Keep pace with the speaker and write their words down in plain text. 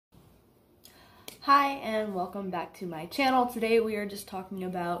Hi and welcome back to my channel. Today we are just talking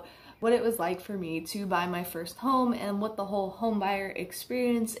about what it was like for me to buy my first home and what the whole home buyer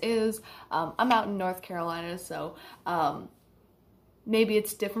experience is. I'm out in North Carolina, so maybe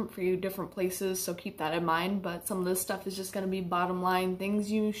it's different for you, different places, so keep that in mind, but some of this stuff is just going to be bottom line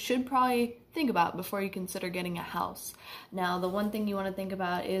things you should probably think about before you consider getting a house. Now, the one thing you want to think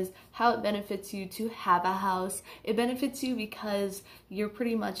about is how it benefits you to have a house. It benefits you because you're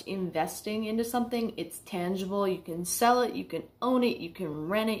pretty much investing into something. It's tangible. You can sell it, you can own it, you can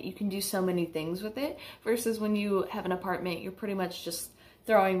rent it, you can do so many things with it, versus when you have an apartment, you're pretty much just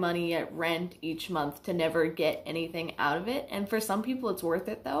throwing money at rent each month to never get anything out of it. And for some people it's worth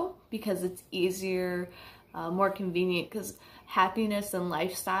it though, because it's easier, more convenient, because happiness and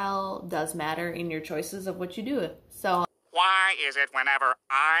lifestyle does matter in your choices of what you do. So why is it whenever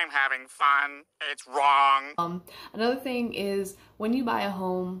I'm having fun, it's wrong? Another thing is when you buy a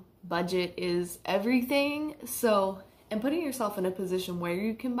home, budget is everything. So, and putting yourself in a position where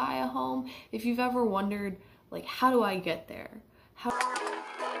you can buy a home, if you've ever wondered, like, how do I get there? How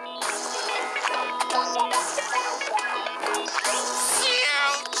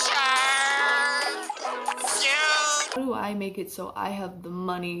do I make it so I have the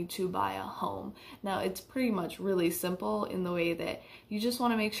money to buy a home? Now, it's pretty much really simple in the way that you just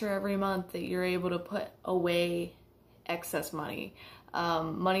want to make sure every month that you're able to put away excess money.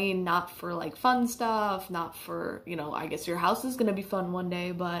 Money not for like fun stuff, not for, you know, I guess your house is going to be fun one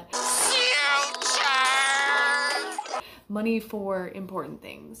day, but money for important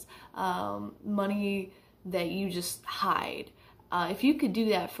things, money that you just hide. If you could do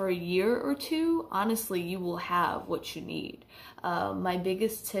that for a year or two, honestly, you will have what you need. My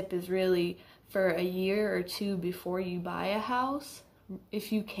biggest tip is really for a year or two before you buy a house,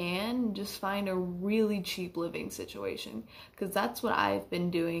 if you can, just find a really cheap living situation, because that's what I've been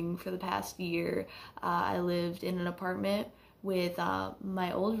doing for the past year. I lived in an apartment with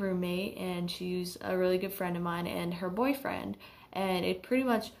my old roommate, and she's a really good friend of mine, and her boyfriend, and it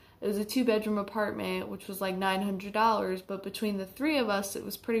was a 2-bedroom apartment, which was like $900, but between the three of us, it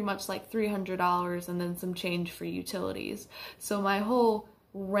was pretty much like $300 and then some change for utilities. So my whole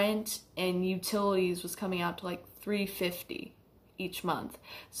rent and utilities was coming out to like $350 each month.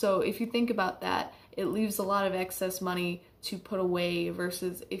 So if you think about that, it leaves a lot of excess money to put away,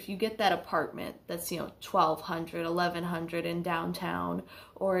 versus if you get that apartment that's, you know, $1,200, $1,100 in downtown,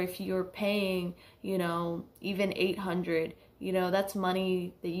 or if you're paying, you know, even $800, you know, that's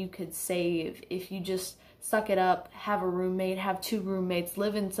money that you could save if you just suck it up, have a roommate, have 2 roommates,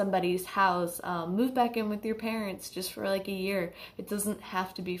 live in somebody's house, move back in with your parents just for like a year. It doesn't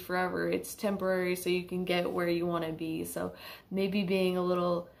have to be forever. It's temporary so you can get where you want to be. So maybe being a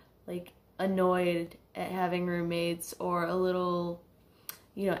little like annoyed at having roommates, or a little,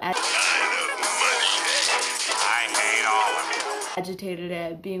 you know, agitated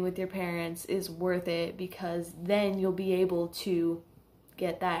at being with your parents is worth it, because then you'll be able to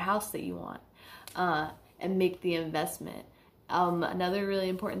get that house that you want and make the investment. Another really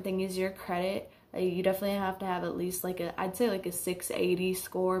important thing is your credit. You definitely have to have at least like I'd say like a 680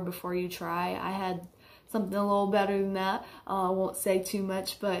 score before you try. I had something a little better than that. I won't say too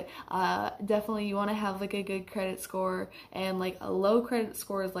much, but definitely you want to have like a good credit score. And like a low credit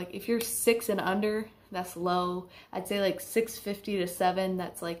score is like if you're 6 and under, that's low. I'd say like 650 to 7,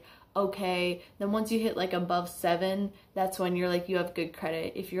 that's like okay. Then once you hit like above 7, that's when you're like you have good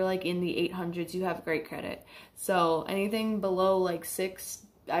credit. If you're like in the 800s, you have great credit. So anything below like 6,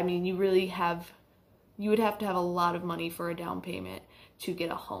 I mean, you would have to have a lot of money for a down payment to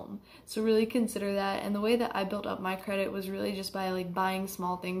get a home. So really consider that. And the way that I built up my credit was really just by like buying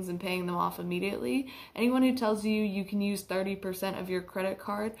small things and paying them off immediately. Anyone who tells you you can use 30% of your credit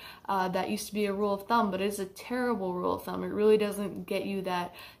card, that used to be a rule of thumb, but it's a terrible rule of thumb. It really doesn't get you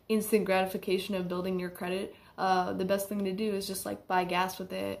that instant gratification of building your credit. The best thing to do is just like buy gas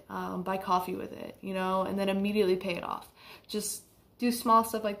with it, buy coffee with it, you know, and then immediately pay it off. Just do small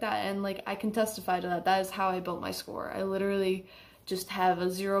stuff like that. And like I can testify to that. That is how I built my score. I literally just have a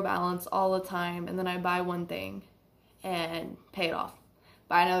zero balance all the time, and then I buy one thing and pay it off.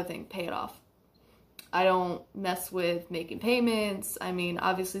 Buy another thing, pay it off. I don't mess with making payments. I mean,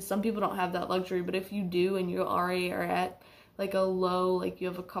 obviously some people don't have that luxury, but if you do and you already are at like a low, like you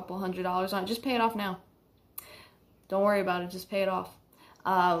have a couple $100s on it, just pay it off now. Don't worry about it, just pay it off.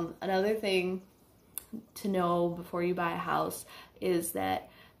 Another thing to know before you buy a house is that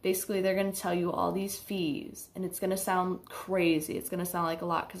basically they're going to tell you all these fees, and it's going to sound crazy. It's going to sound like a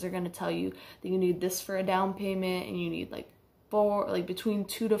lot, because they're going to tell you that you need this for a down payment, and you need like for like between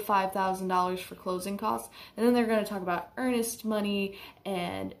 $2,000 to $5,000 for closing costs, and then they're going to talk about earnest money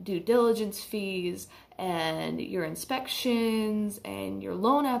and due diligence fees and your inspections and your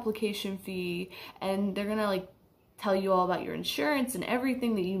loan application fee, and they're going to like tell you all about your insurance and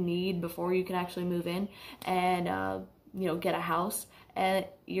everything that you need before you can actually move in and you know, get a house. And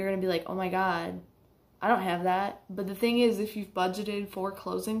you're going to be like, oh my God, I don't have that. But the thing is, if you've budgeted for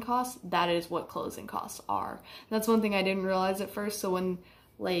closing costs, that is what closing costs are. And that's one thing I didn't realize at first. So when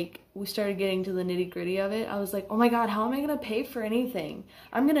like we started getting to the nitty-gritty of it, I was like, oh my God, how am I going to pay for anything?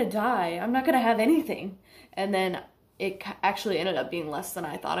 I'm going to die. I'm not going to have anything. And then it actually ended up being less than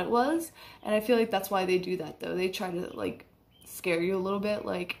I thought it was. And I feel like that's why they do that though. They try to like scare you a little bit.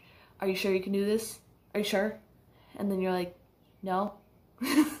 Like, are you sure you can do this? Are you sure? And then you're like, no.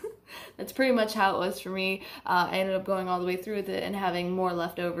 That's pretty much how it was for me. I ended up going all the way through with it and having more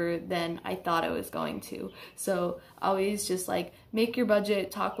left over than I thought I was going to. So always just like make your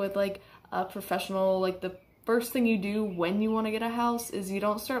budget, talk with like a professional. Like the first thing you do when you want to get a house is you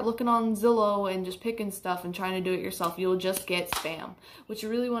don't start looking on Zillow and just picking stuff and trying to do it yourself. You'll just get spam. What you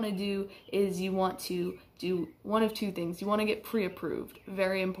really want to do is you want to do one of two things. You want to get pre-approved.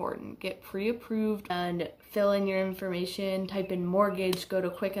 Very important. Get pre-approved and fill in your information, type in mortgage, go to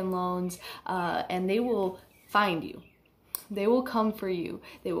Quicken Loans, and they will find you. They will come for you.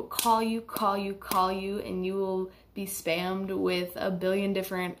 They will call you, and you will be spammed with a billion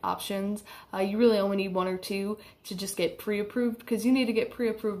different options. You really only need one or two to just get pre-approved, because you need to get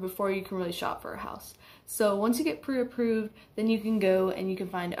pre-approved before you can really shop for a house. So once you get pre-approved, then you can go and you can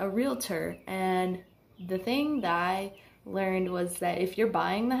find a realtor. And the thing that I learned was that if you're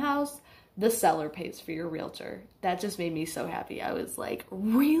buying the house, the seller pays for your realtor. That just made me so happy. I was like,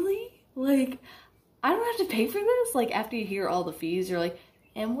 really? Like, I don't have to pay for this? Like, after you hear all the fees, you're like,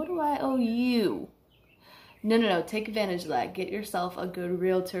 and what do I owe you? No. Take advantage of that. Get yourself a good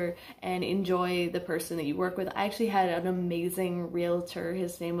realtor and enjoy the person that you work with. I actually had an amazing realtor.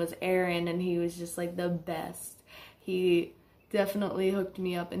 His name was Aaron, and he was just like the best. He definitely hooked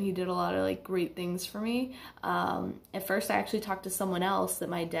me up, and he did a lot of like great things for me. At first I actually talked to someone else that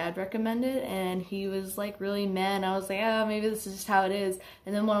my dad recommended, and he was like really mad, and I was like, oh, maybe this is just how it is.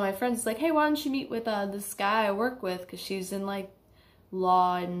 And then one of my friends was like, hey, why don't you meet with this guy I work with, because she's in like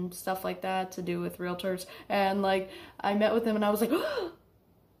law and stuff like that to do with realtors. And like I met with him, and I was like, oh,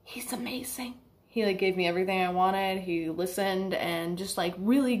 he's amazing. He like gave me everything I wanted. He listened, and just like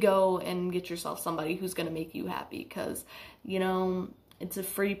really go and get yourself somebody who's gonna make you happy, because you know, it's a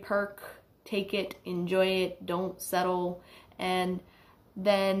free perk. Take it, enjoy it, don't settle. And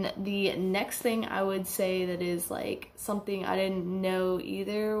then the next thing I would say that is like something I didn't know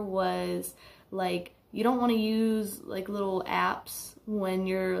either was like, you don't want to use like little apps when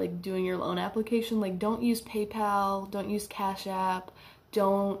you're like doing your loan application. Like, don't use PayPal, don't use Cash App,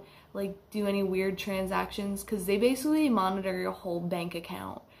 don't like do any weird transactions, because they basically monitor your whole bank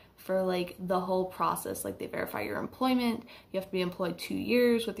account for like the whole process. Like, they verify your employment. You have to be employed 2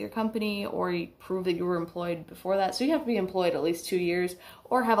 years with your company, or you prove that you were employed before that. So you have to be employed at least 2 years,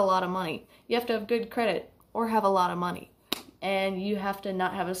 or have a lot of money. You have to have good credit, or have a lot of money. And you have to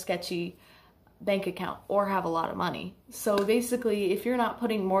not have a sketchy bank account, or have a lot of money. So basically, if you're not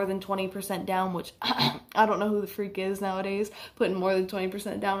putting more than 20% down, which I don't know who the freak is nowadays putting more than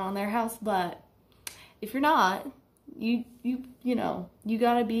 20% down on their house, but if you're not, you know, you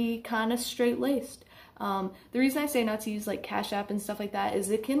gotta be kind of straight-laced. The reason I say not to use like Cash App and stuff like that is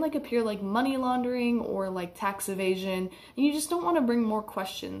it can like appear like money laundering or like tax evasion, and you just don't want to bring more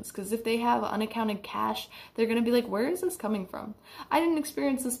questions, because if they have unaccounted cash, they're gonna be like, where is this coming from? I didn't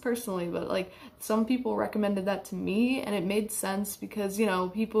experience this personally, but like some people recommended that to me, and it made sense, because you know,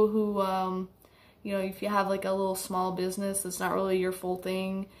 people who you know, if you have like a little small business that's not really your full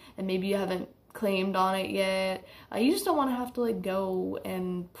thing, and maybe you haven't claimed on it yet, you just don't want to have to like go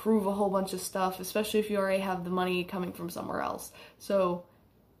and prove a whole bunch of stuff, especially if you already have the money coming from somewhere else. So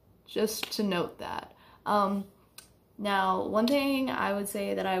just to note that. Now, one thing I would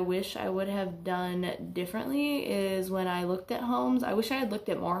say that I wish I would have done differently is when I looked at homes, I wish I had looked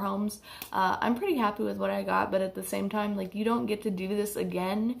at more homes. I'm pretty happy with what I got, but at the same time, like, you don't get to do this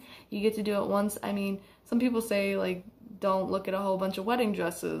again. You get to do it once. I mean, some people say like, don't look at a whole bunch of wedding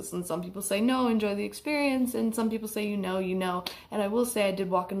dresses, and some people say no, enjoy the experience, and some people say you know. And I will say I did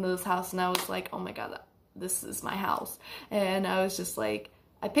walk into this house, and I was like, oh my God, this is my house. And I was just like,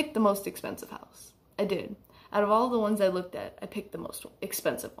 I picked the most expensive house. I did. Out of all the ones I looked at, I picked the most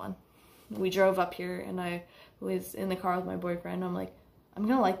expensive one. We drove up here, and I was in the car with my boyfriend. I'm like, I'm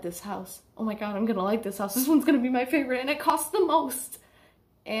gonna like this house. Oh my God, I'm gonna like this house. This one's gonna be my favorite, and it costs the most.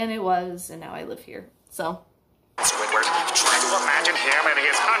 And it was, and now I live here. So Squidward, try imagine him in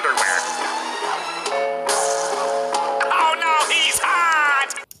his underwear? Oh no, he's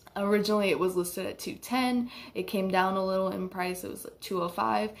hot! Originally it was listed at $210. It came down a little in price. It was like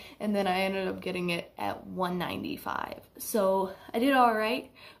 $205, and then I ended up getting it at $195. So I did all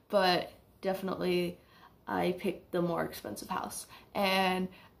right, but definitely I picked the more expensive house. And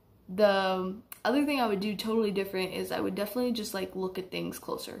the other thing I would do totally different is I would definitely just like look at things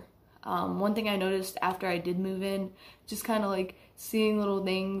closer. One thing I noticed after I did move in, just kind of like seeing little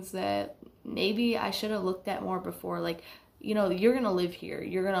things that maybe I should have looked at more before. Like, you know, you're gonna live here,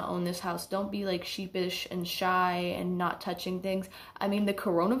 you're gonna own this house. Don't be like sheepish and shy and not touching things. I mean, the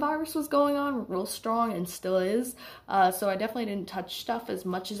coronavirus was going on real strong and still is, so I definitely didn't touch stuff as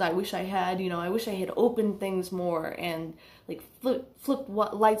much as I wish I had. You know, I wish I had opened things more and like flip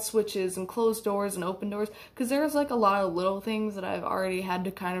light switches and closed doors and open doors, because there's like a lot of little things that I've already had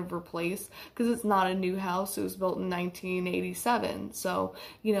to kind of replace because it's not a new house. It was built in 1987. So,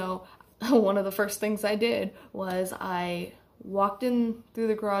 you know, one of the first things I did was I walked in through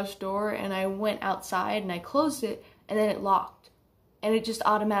the garage door and I went outside and I closed it, and then it locked. And it just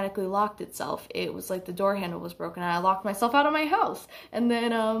automatically locked itself. It was like the door handle was broken and I locked myself out of my house. And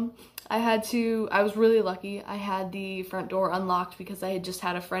then I was really lucky. I had the front door unlocked because I had just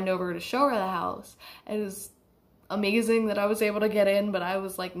had a friend over to show her the house. It was amazing that I was able to get in, but I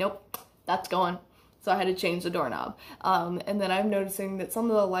was like, nope, that's gone. So I had to change the doorknob. And then I'm noticing that some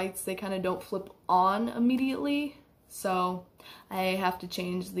of the lights, they kind of don't flip on immediately. So I have to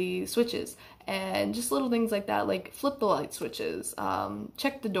change the switches. And just little things like that, like flip the light switches,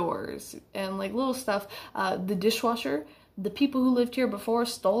 check the doors, and like little stuff. The dishwasher, the people who lived here before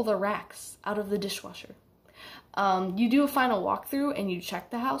stole the racks out of the dishwasher. You do a final walkthrough and you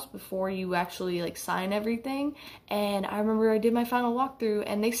check the house before you actually like sign everything. And I remember I did my final walkthrough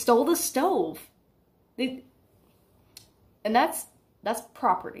and they stole the stove. And that's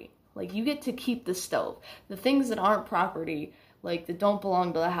property. Like, you get to keep the stove. The things that aren't property, like that don't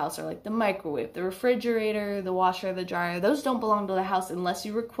belong to the house, are like the microwave, the refrigerator, the washer, the dryer. Those don't belong to the house unless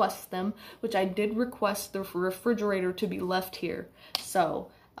you request them, which I did request the refrigerator to be left here.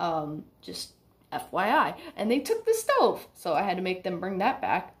 So, just FYI. And they took the stove, so I had to make them bring that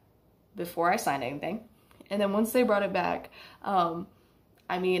back before I signed anything. And then once they brought it back,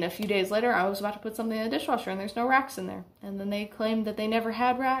 I mean, a few days later, I was about to put something in the dishwasher and there's no racks in there. And then they claimed that they never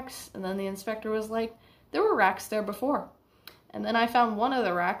had racks. And then the inspector was like, there were racks there before. And then I found one of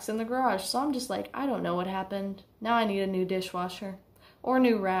the racks in the garage. So I'm just like, I don't know what happened. Now I need a new dishwasher or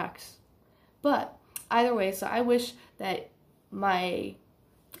new racks. But either way, so I wish that my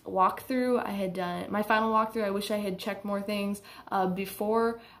walkthrough, I had done my final walkthrough. I wish I had checked more things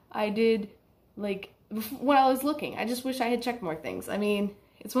before I did, like, when I was looking. I just wish I had checked more things. I mean,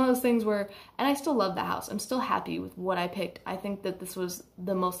 it's one of those things where, and I still love the house. I'm still happy with what I picked. I think that this was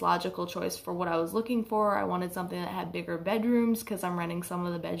the most logical choice for what I was looking for. I wanted something that had bigger bedrooms because I'm renting some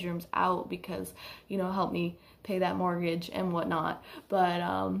of the bedrooms out because, you know, help me pay that mortgage and whatnot. But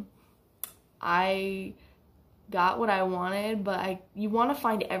I got what I wanted, but you want to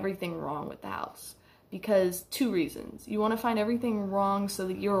find everything wrong with the house. Because two reasons. You want to find everything wrong so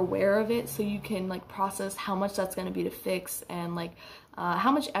that you're aware of it, so you can like process how much that's going to be to fix, and like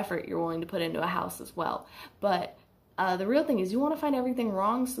how much effort you're willing to put into a house as well. But the real thing is you want to find everything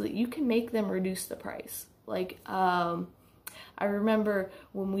wrong so that you can make them reduce the price. Like I remember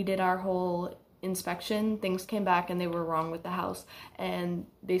when we did our whole inspection, things came back and they were wrong with the house, and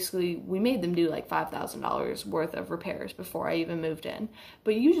basically we made them do like $5,000 worth of repairs before I even moved in.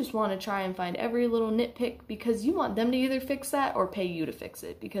 But you just want to try and find every little nitpick because you want them to either fix that or pay you to fix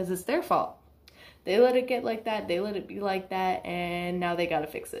it, because it's their fault. They let it get like that, they let it be like that, and now they gotta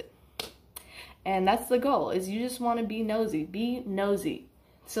fix it. And that's the goal, is you just want to be nosy. Be nosy.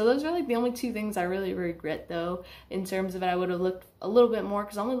 So those are like the only two things I really regret, though, in terms of it. I would have looked a little bit more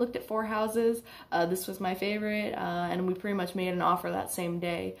because I only looked at 4 houses. This was my favorite, and we pretty much made an offer that same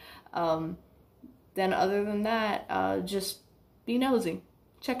day. Then other than that, just be nosy.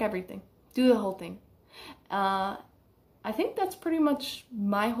 Check everything. Do the whole thing. I think that's pretty much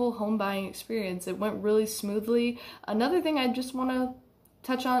my whole home buying experience. It went really smoothly. Another thing I just want to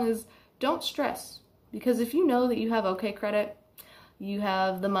touch on is don't stress. Because if you know that you have okay credit, you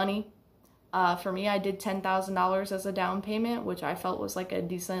have the money. For me, I did $10,000 as a down payment, which I felt was like a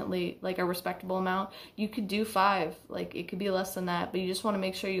decently, like a respectable amount. You could do 5, like it could be less than that, but you just want to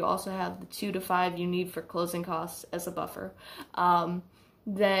make sure you also have the 2 to 5 you need for closing costs as a buffer.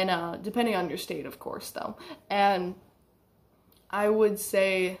 Then, depending on your state, of course, though. And I would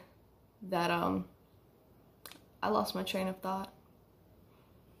say that, I lost my train of thought.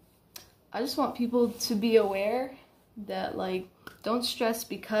 I just want people to be aware that, like, don't stress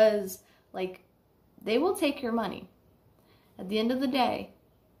because, like, they will take your money. At the end of the day,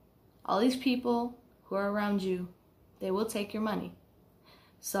 all these people who are around you, they will take your money.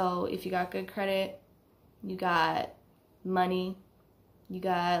 So if you got good credit, you got money, you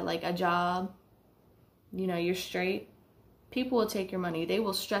got like a job, you know, you're straight, people will take your money. They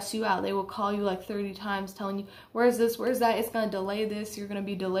will stress you out. They will call you like 30 times telling you, where's this, where's that, it's going to delay this, you're going to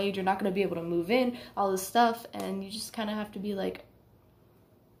be delayed, you're not going to be able to move in, all this stuff. And you just kind of have to be like,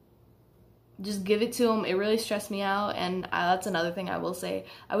 just give it to them. It really stressed me out. And that's another thing I will say.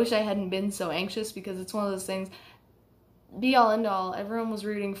 I wish I hadn't been so anxious, because it's one of those things, be all end all, everyone was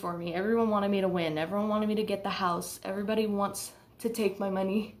rooting for me. Everyone wanted me to win. Everyone wanted me to get the house. Everybody wants to take my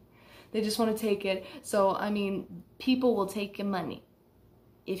money. They just want to take it. So, I mean, people will take your money.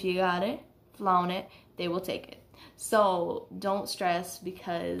 If you got it, flaunt it, they will take it. So don't stress,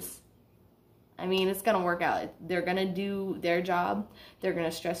 because, I mean, it's going to work out. They're going to do their job. They're going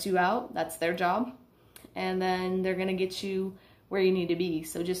to stress you out. That's their job. And then they're going to get you where you need to be.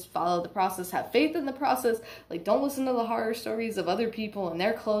 So just follow the process. Have faith in the process. Like, don't listen to the horror stories of other people and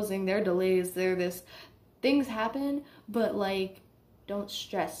their closing, their delays, their this. Things happen, but, like, don't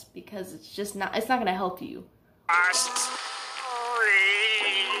stress, because it's just not, it's not going to help you.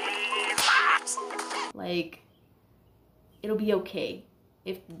 Like, it'll be okay.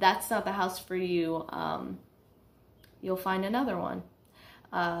 If that's not the house for you, you'll find another one.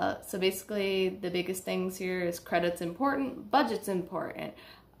 So basically, the biggest things here is credit's important, budget's important.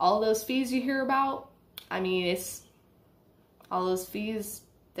 All those fees you hear about, I mean, it's all those fees,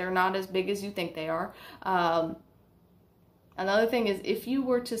 they're not as big as you think they are. Another thing is, if you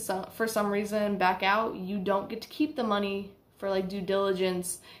were to, for some reason, back out, you don't get to keep the money for, like, due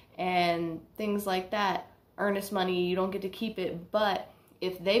diligence and things like that. Earnest money, you don't get to keep it. But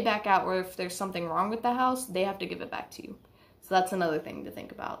if they back out, or if there's something wrong with the house, they have to give it back to you. So that's another thing to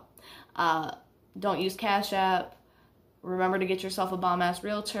think about. Don't use Cash App. Remember to get yourself a bomb-ass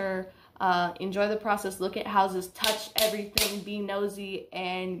realtor. Enjoy the process. Look at houses. Touch everything. Be nosy.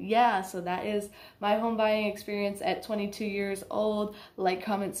 And yeah, so that is my home buying experience at 22 years old. Like,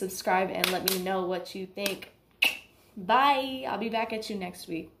 comment, subscribe, and let me know what you think. Bye. I'll be back at you next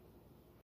week.